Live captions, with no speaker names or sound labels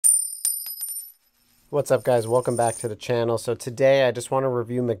What's up, guys? Welcome back to the channel. So today I just want to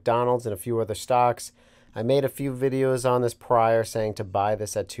review McDonald's and a few other stocks. I made a few videos on this prior saying to buy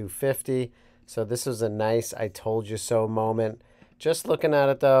this at 250. So this was a nice I told you so moment. Just looking at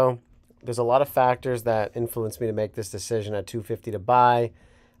it though, there's a lot of factors that influenced me to make this decision at 250 to buy.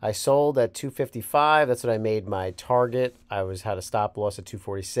 I sold at 255. That's what I made my target. I had a stop loss at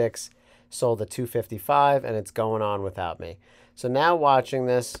 246. Sold at 255 and it's going on without me. So now watching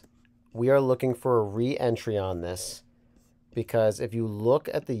this, we are looking for a re-entry on this because if you look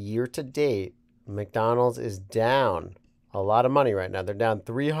at the year to date, McDonald's is down a lot of money right now. They're down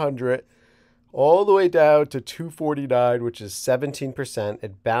 300 all the way down to 249, which is 17%.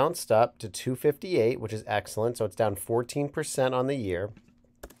 It bounced up to 258, which is excellent. So it's down 14% on the year.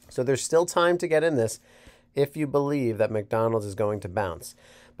 So there's still time to get in this if you believe that McDonald's is going to bounce.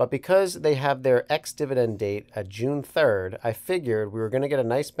 But because they have their ex-dividend date at June 3rd, I figured we were going to get a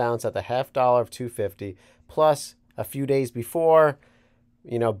nice bounce at the $0.50 of 250, plus a few days before,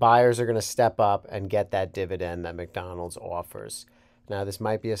 buyers are going to step up and get that dividend that McDonald's offers. Now, this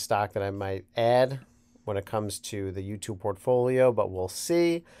might be a stock that I might add when it comes to the YouTube portfolio, but we'll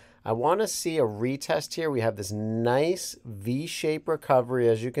see. I want to see a retest here. We have this nice V-shaped recovery,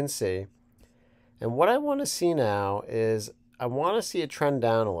 as you can see. And what I want to see now is I want to see it trend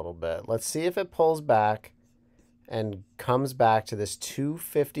down a little bit. Let's see if it pulls back and comes back to this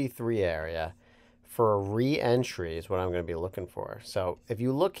 253 area for a re-entry is what I'm going to be looking for. So if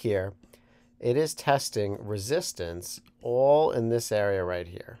you look here, it is testing resistance all in this area right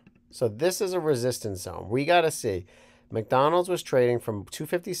here. So this is a resistance zone. We got to see. McDonald's was trading from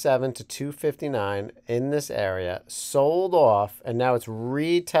 257 to 259 in this area, sold off, and now it's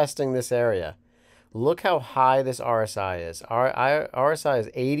retesting this area. Look how high this RSI is. RSI is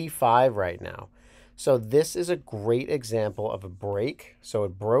 85 right now. So this is a great example of a break. So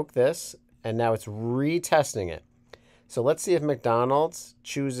it broke this, and now it's retesting it. So let's see if McDonald's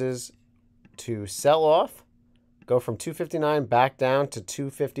chooses to sell off, go from 259 back down to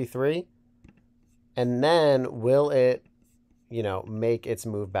 253, and then will it, make its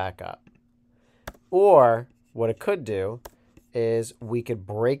move back up. Or what it could do is we could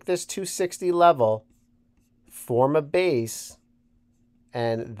break this 260 level, form a base,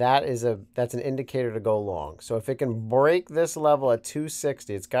 and that's an indicator to go long. So if it can break this level at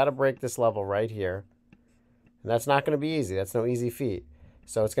 260, it's got to break this level right here. And that's not going to be easy. That's no easy feat.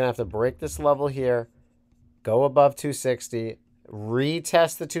 So it's going to have to break this level here, go above 260,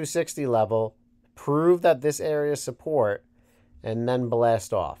 retest the 260 level, prove that this area is support, and then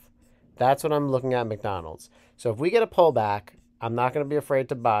blast off. That's what I'm looking at McDonald's. So if we get a pullback, I'm not going to be afraid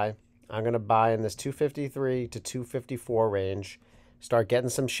to buy. I'm going to buy in this 253 to 254 range, start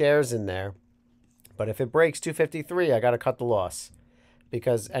getting some shares in there. But if it breaks 253, I got to cut the loss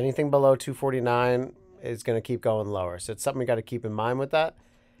because anything below 249 is going to keep going lower. So it's something we got to keep in mind with that.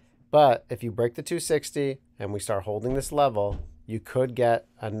 But if you break the 260 and we start holding this level, you could get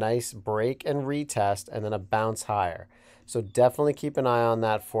a nice break and retest and then a bounce higher. So definitely keep an eye on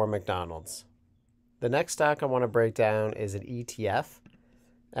that for McDonald's. The next stock I want to break down is an ETF.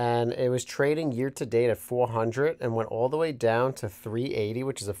 And it was trading year to date at 400 and went all the way down to 380,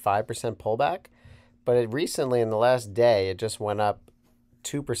 which is a 5% pullback. But it recently, in the last day, it just went up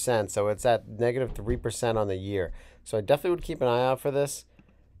 2%. So it's at negative 3% on the year. So I definitely would keep an eye out for this.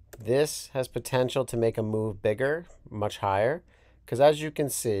 This has potential to make a move bigger, much higher. Because as you can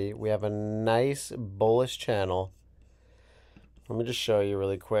see, we have a nice bullish channel. Let me just show you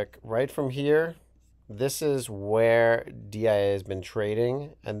really quick. Right from here, this is where DIA has been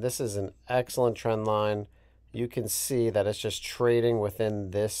trading. And this is an excellent trend line. You can see that it's just trading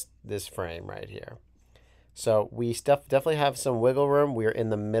within this frame right here. So we definitely have some wiggle room. We're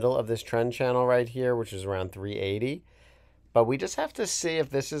in the middle of this trend channel right here, which is around 380. But we just have to see if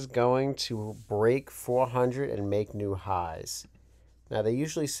this is going to break 400 and make new highs. Now, they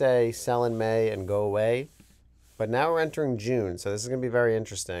usually say sell in May and go away. But now we're entering June, so this is going to be very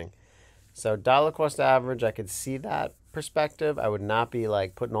interesting. So dollar cost average, I could see that perspective. I would not be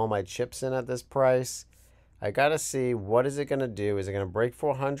like putting all my chips in at this price. I got to see what is it going to do. Is it going to break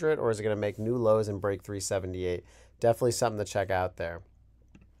 400 or is it going to make new lows and break 378? Definitely something to check out there.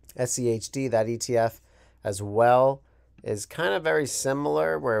 SCHD, that ETF as well, is kind of very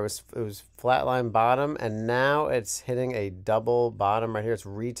similar where it was flatline bottom and now it's hitting a double bottom right here. It's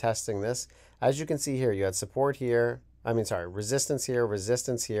retesting this. As you can see here, you had support here. Resistance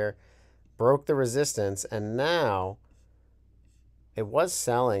here, broke the resistance, and now it was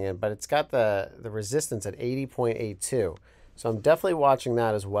selling it, but it's got the resistance at 80.82. So I'm definitely watching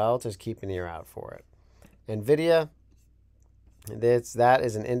that as well, just keep an ear out for it. NVDA, that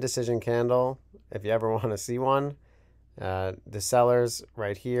is an indecision candle. if you ever want to see one. The sellers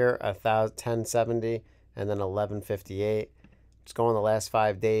right here, 1070 and then 1158. Just going the last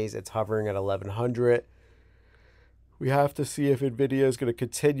 5 days, it's hovering at 1100. We have to see if NVIDIA is going to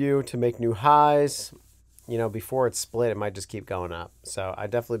continue to make new highs. You know, before it's split, it might just keep going up. So I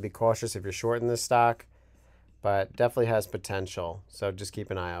definitely be cautious if you're shorting this stock, but definitely has potential. So just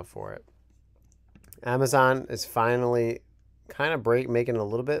keep an eye out for it. Amazon is finally kind of making a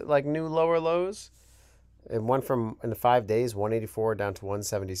little bit like new lower lows. It went from, in the 5 days, 184 down to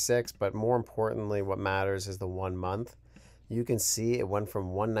 176. But more importantly, what matters is the 1 month. You can see it went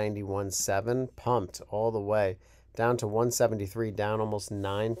from 191.7, pumped all the way, down to 173, down almost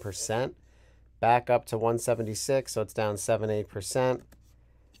 9%. Back up to 176, so it's down 7-8%.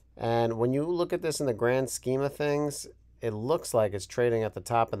 And when you look at this in the grand scheme of things, it looks like it's trading at the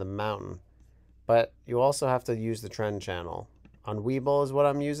top of the mountain. But you also have to use the trend channel. On Webull is what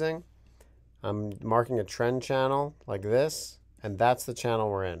I'm using. I'm marking a trend channel like this, and that's the channel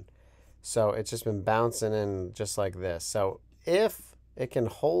we're in. So it's just been bouncing in just like this. So if it can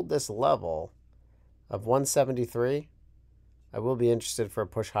hold this level of 173, I will be interested for a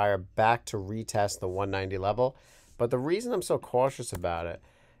push higher back to retest the 190 level. But the reason I'm so cautious about it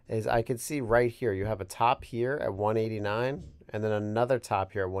is I could see right here, you have a top here at 189 and then another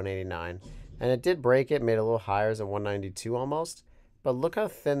top here at 189. And it did break it, made a little higher at 192 almost. But look how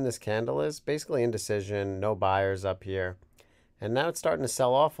thin this candle is. Basically indecision, no buyers up here. And now it's starting to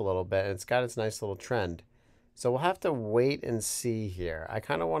sell off a little bit, and it's got its nice little trend. So we'll have to wait and see here. I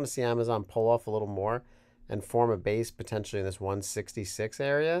kind of want to see Amazon pull off a little more and form a base potentially in this 166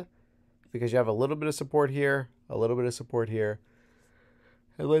 area, because you have a little bit of support here, a little bit of support here.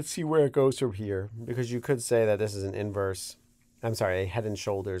 And let's see where it goes from here, because you could say that this is an inverse. I'm sorry, a head and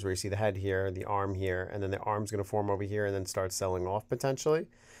shoulders, where you see the head here, the arm here, and then the arm's going to form over here and then start selling off potentially.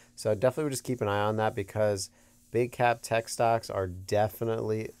 So definitely would just keep an eye on that, because big cap tech stocks are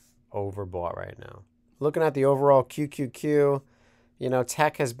definitely overbought right now. Looking at the overall QQQ, you know,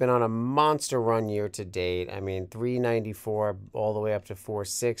 tech has been on a monster run year to date. I mean, 394 all the way up to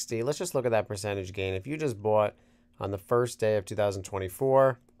 460. Let's just look at that percentage gain. If you just bought on the first day of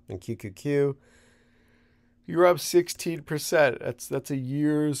 2024 in QQQ, you're up 16%. That's a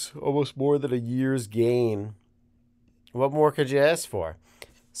year's, almost more than a year's gain. What more could you ask for?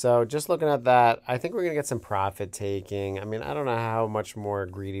 So just looking at that, I think we're going to get some profit taking. I mean, I don't know how much more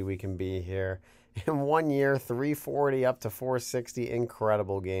greedy we can be here. In 1 year, 340 up to 460,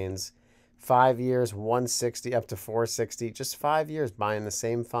 incredible gains. 5 years, 160 up to 460. Just 5 years buying the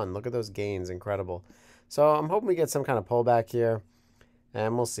same fund. Look at those gains, incredible. So I'm hoping we get some kind of pullback here.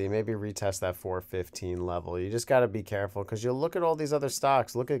 And we'll see, maybe retest that 415 level. You just got to be careful, because you'll look at all these other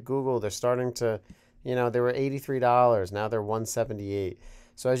stocks. Look at Google. They're starting to, you know, they were $83. Now they're $178.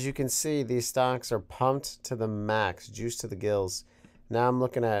 So as you can see, these stocks are pumped to the max, juice to the gills. Now I'm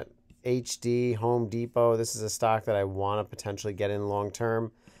looking at HD, Home Depot. This is a stock that I want to potentially get in long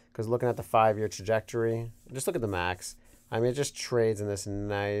term, because looking at the 5-year trajectory, just look at the max. I mean, it just trades in this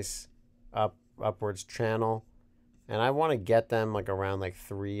nice upwards channel. And I want to get them like around like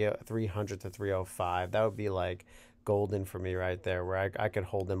 300 to 305. That would be like golden for me right there, where I could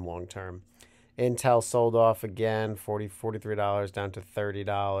hold them long term. Intel sold off again, $43 down to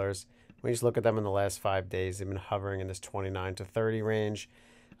 $30. When you just look at them in the last 5 days, they've been hovering in this 29 to 30 range.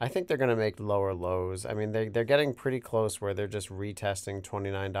 I think they're going to make lower lows. I mean, they're getting pretty close where they're just retesting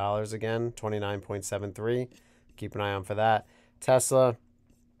 $29 again, 29.73. Keep an eye on for that. Tesla,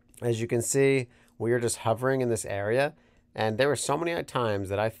 as you can see, we are just hovering in this area, and there were so many times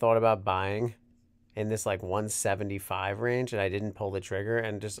that I thought about buying in this like 175 range, and I didn't pull the trigger,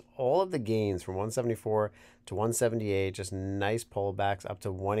 and just all of the gains from 174 to 178, just nice pullbacks up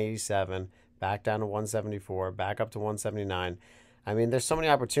to 187, back down to 174, back up to 179. I mean, there's so many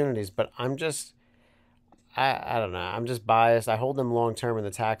opportunities, but I don't know. I'm just biased. I hold them long term in the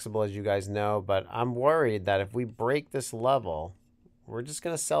taxable, as you guys know, but I'm worried that if we break this level, we're just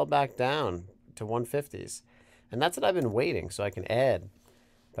going to sell back down to 150s. And that's what I've been waiting so I can add.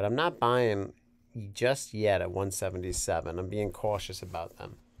 But I'm not buying just yet at 177. I'm being cautious about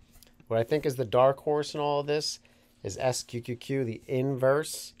them. What I think is the dark horse in all of this is SQQQ, the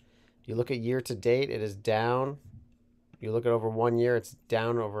inverse. You look at year to date, it is down. You look at over 1 year, it's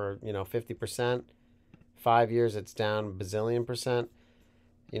down over, 50%. 5 years, it's down bazillion percent.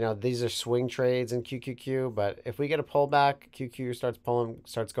 You know, these are swing trades in QQQ, but if we get a pullback, QQQ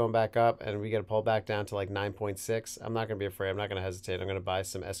starts going back up, and we get a pullback down to like 9.6, I'm not going to be afraid. I'm not going to hesitate. I'm going to buy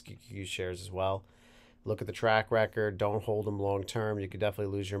some SQQQ shares as well. Look at the track record. Don't hold them long term. You could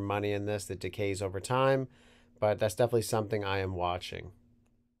definitely lose your money in this that decays over time, but that's definitely something I am watching.